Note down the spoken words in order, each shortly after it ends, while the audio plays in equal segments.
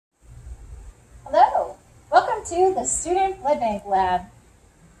Welcome to the Student Blood Bank Lab.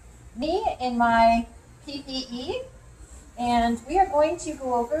 Me in my PPE, and we are going to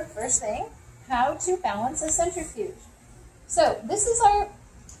go over, first thing, how to balance a centrifuge. So this is our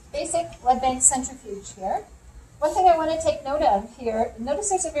basic blood bank centrifuge here. One thing I want to take note of here, notice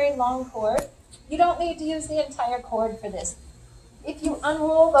there's a very long cord. You don't need to use the entire cord for this. If you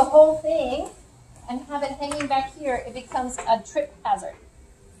unroll the whole thing and have it hanging back here, it becomes a trip hazard.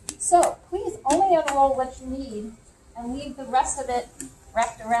 So please only unroll what you need and leave the rest of it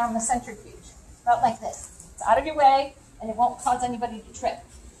wrapped around the centrifuge, about like this. It's out of your way and it won't cause anybody to trip.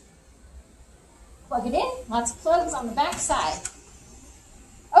 Plug it in, lots of plugs on the back side.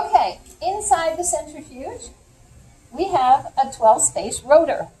 Okay, inside the centrifuge, we have a 12-space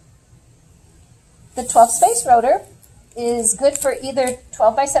rotor. The 12-space rotor is good for either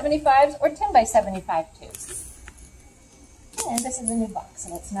 12 by 75s or 10 by 75 tubes. And this is a new box,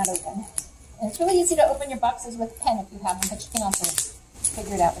 and it's not open. And it's really easy to open your boxes with a pen if you have them, but you can also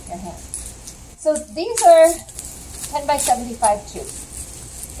figure it out with your hand. So these are 10 by 75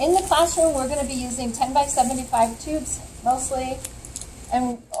 tubes. In the classroom, we're going to be using 10 by 75 tubes mostly,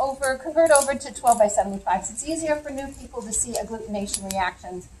 and convert over to 12 by 75s. It's easier for new people to see agglutination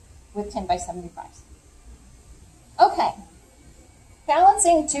reactions with 10 by 75s. Okay,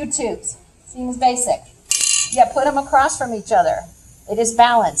 balancing two tubes seems basic. You put them across from each other. It is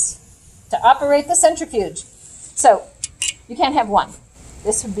balance to operate the centrifuge. So you can't have one.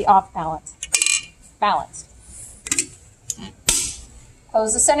 This would be off balance. Balanced.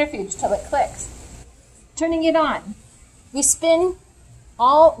 Close the centrifuge till it clicks. Turning it on. We spin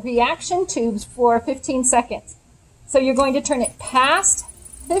all reaction tubes for 15 seconds. So you're going to turn it past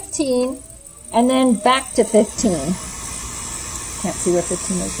 15 and then back to 15. Can't see where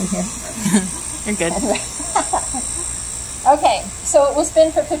 15 is from here. You're good. Anyway. Okay, so it will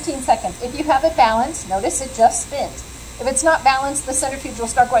spin for 15 seconds. If you have it balanced, notice it just spins. If it's not balanced, the centrifuge will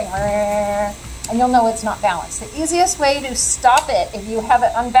start going, and you'll know it's not balanced. The easiest way to stop it if you have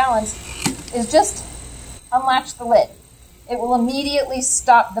it unbalanced is just unlatch the lid. It will immediately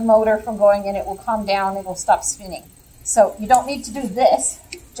stop the motor from going and it will calm down, it will stop spinning. So you don't need to do this,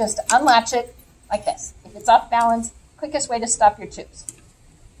 just unlatch it like this. If it's off balance, quickest way to stop your tubes.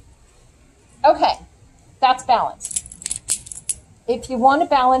 Okay, that's balanced. If you want to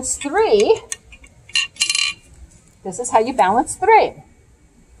balance 3, this is how you balance 3.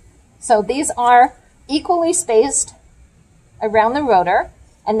 So these are equally spaced around the rotor,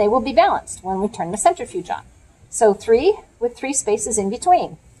 and they will be balanced when we turn the centrifuge on. So 3 with 3 spaces in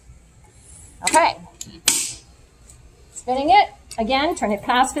between. Okay. Spinning it. Again, turn it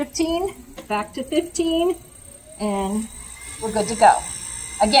past 15, back to 15, and we're good to go.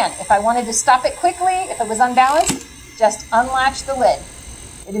 Again, if I wanted to stop it quickly, if it was unbalanced, just unlatch the lid.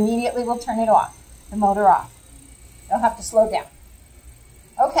 It immediately will turn it off, the motor off. You'll have to slow down.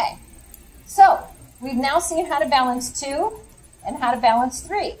 Okay, so we've now seen how to balance 2 and how to balance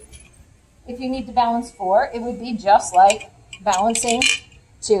 3. If you need to balance 4, it would be just like balancing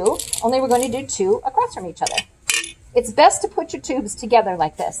 2, only we're going to do 2 across from each other. It's best to put your tubes together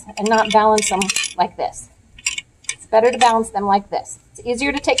like this and not balance them like this. It's better to balance them like this. It's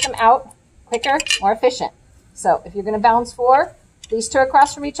easier to take them out, quicker, more efficient. So if you're going to balance 4, these 2 are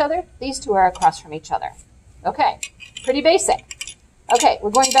across from each other, these 2 are across from each other. Okay, pretty basic. Okay, we're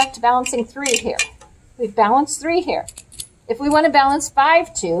going back to balancing 3 here. We've balanced 3 here. If we want to balance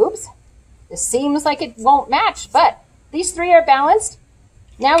 5 tubes, this seems like it won't match, but these 3 are balanced.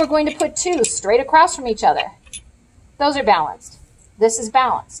 Now we're going to put 2 straight across from each other. Those are balanced. This is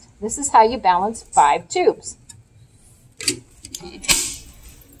balanced. This is how you balance 5 tubes.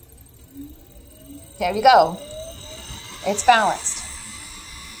 There we go. It's balanced.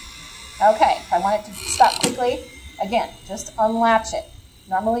 Okay, if I want it to stop quickly, again, just unlatch it.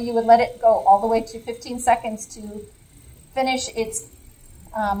 Normally you would let it go all the way to 15 seconds to finish its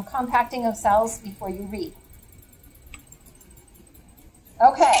compacting of cells before you read.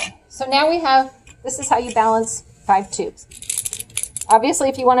 Okay, so now we have, this is how you balance 5 tubes. Obviously,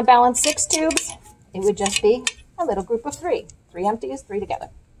 if you want to balance 6 tubes, it would just be a little group of 3. 3 empties, 3 together.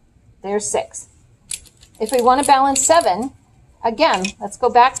 There's 6. If we want to balance 7, again, let's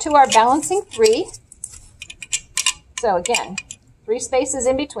go back to our balancing 3. So again, 3 spaces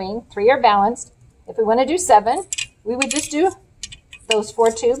in between, 3 are balanced. If we want to do 7, we would just do those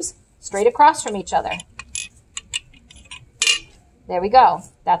 4 tubes straight across from each other. There we go.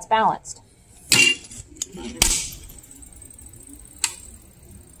 That's balanced.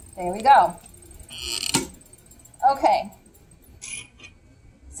 There we go. Okay.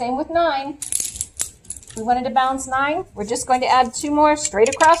 Same with 9. If we wanted to balance 9, we're just going to add 2 more straight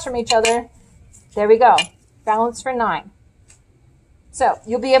across from each other. There we go. balance for 9. So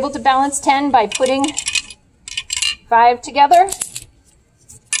you'll be able to balance 10 by putting 5 together.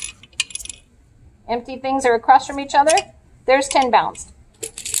 Empty things are across from each other. There's 10 balanced.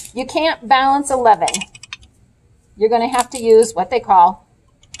 You can't balance 11. You're going to have to use what they call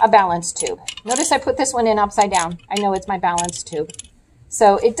a balance tube. Notice I put this one in upside down. I know it's my balance tube.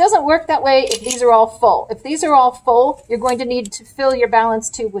 So it doesn't work that way if these are all full. If these are all full, you're going to need to fill your balance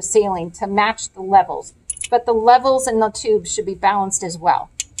tube with saline to match the levels. But the levels in the tube should be balanced as well.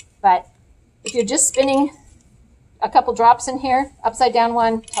 But if you're just spinning a couple drops in here, upside down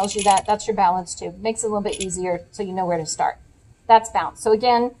one tells you that that's your balance tube. Makes it a little bit easier so you know where to start. That's balanced. So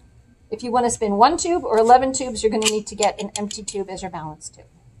again, if you want to spin 1 tube or 11 tubes, you're going to need to get an empty tube as your balance tube.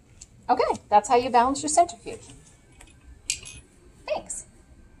 Okay, that's how you balance your centrifuge. Thanks.